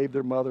 they gave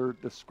their mother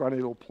this scrawny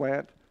little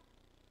plant.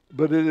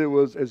 But it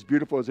was as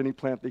beautiful as any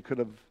plant they could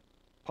have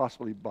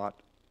possibly bought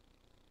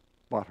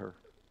her.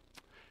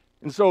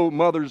 And so,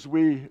 mothers,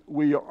 we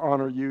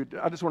honor you.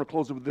 I just want to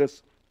close with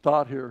this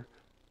thought here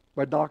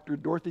by Dr.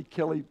 Dorothy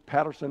Kelly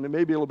Patterson. It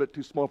may be a little bit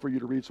too small for you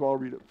to read, so I'll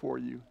read it for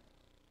you.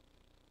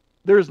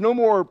 There is no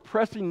more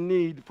pressing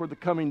need for the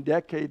coming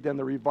decade than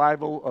the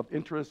revival of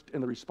interest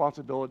in the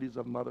responsibilities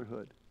of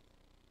motherhood.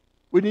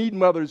 We need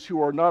mothers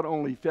who are not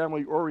only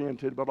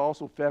family-oriented, but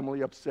also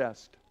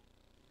family-obsessed.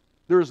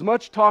 There is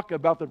much talk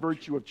about the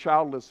virtue of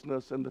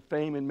childlessness and the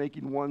fame in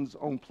making one's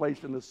own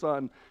place in the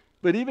sun.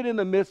 But even in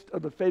the midst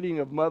of the fading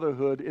of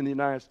motherhood in the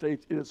United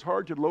States, it is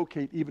hard to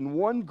locate even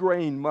one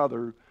grain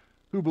mother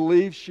who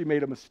believes she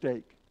made a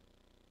mistake.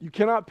 You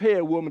cannot pay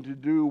a woman to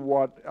do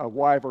what a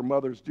wife or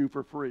mothers do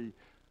for free.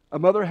 A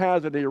mother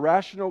has an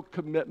irrational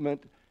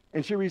commitment,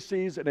 and she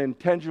receives an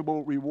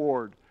intangible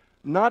reward,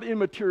 not in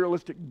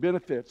materialistic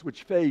benefits,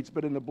 which fades,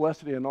 but in the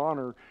blessing and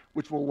honor,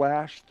 which will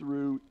last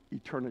through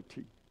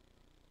eternity.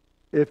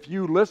 If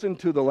you listen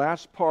to the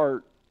last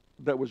part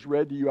that was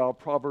read to you out of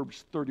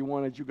Proverbs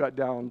 31, as you got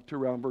down to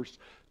around verse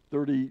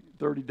 30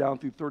 down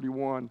through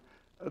 31,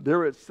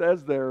 there it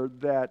says there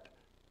that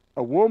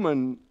a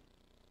woman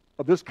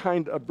of this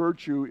kind of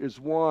virtue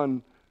is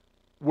one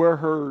where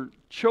her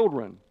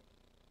children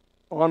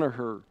honor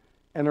her,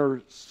 and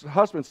her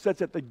husband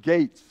sits at the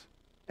gates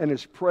and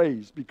is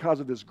praised because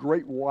of this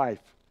great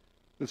wife,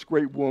 this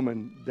great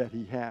woman that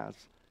he has.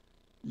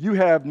 You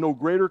have no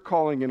greater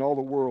calling in all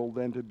the world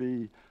than to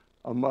be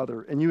a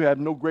mother, and you have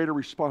no greater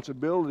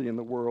responsibility in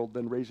the world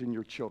than raising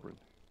your children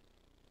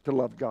to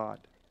love God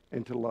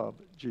and to love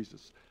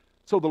Jesus.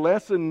 So the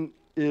lesson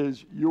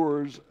is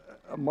yours.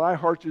 My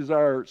heart's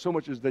desire so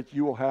much is that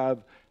you will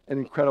have an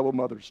incredible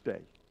Mother's Day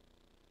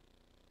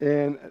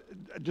and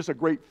just a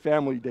great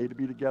family day to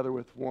be together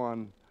with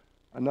one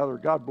another.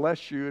 God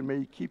bless you and may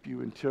He keep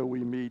you until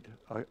we meet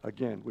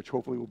again, which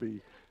hopefully will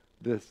be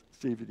this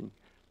evening.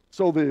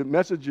 So the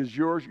message is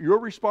yours. Your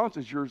response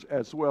is yours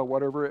as well,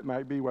 whatever it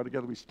might be, while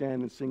together we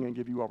stand and sing and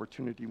give you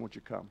opportunity. Won't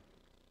you come?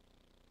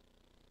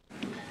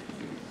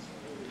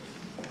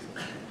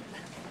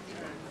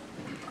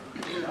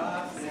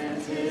 God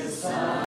sent His Son.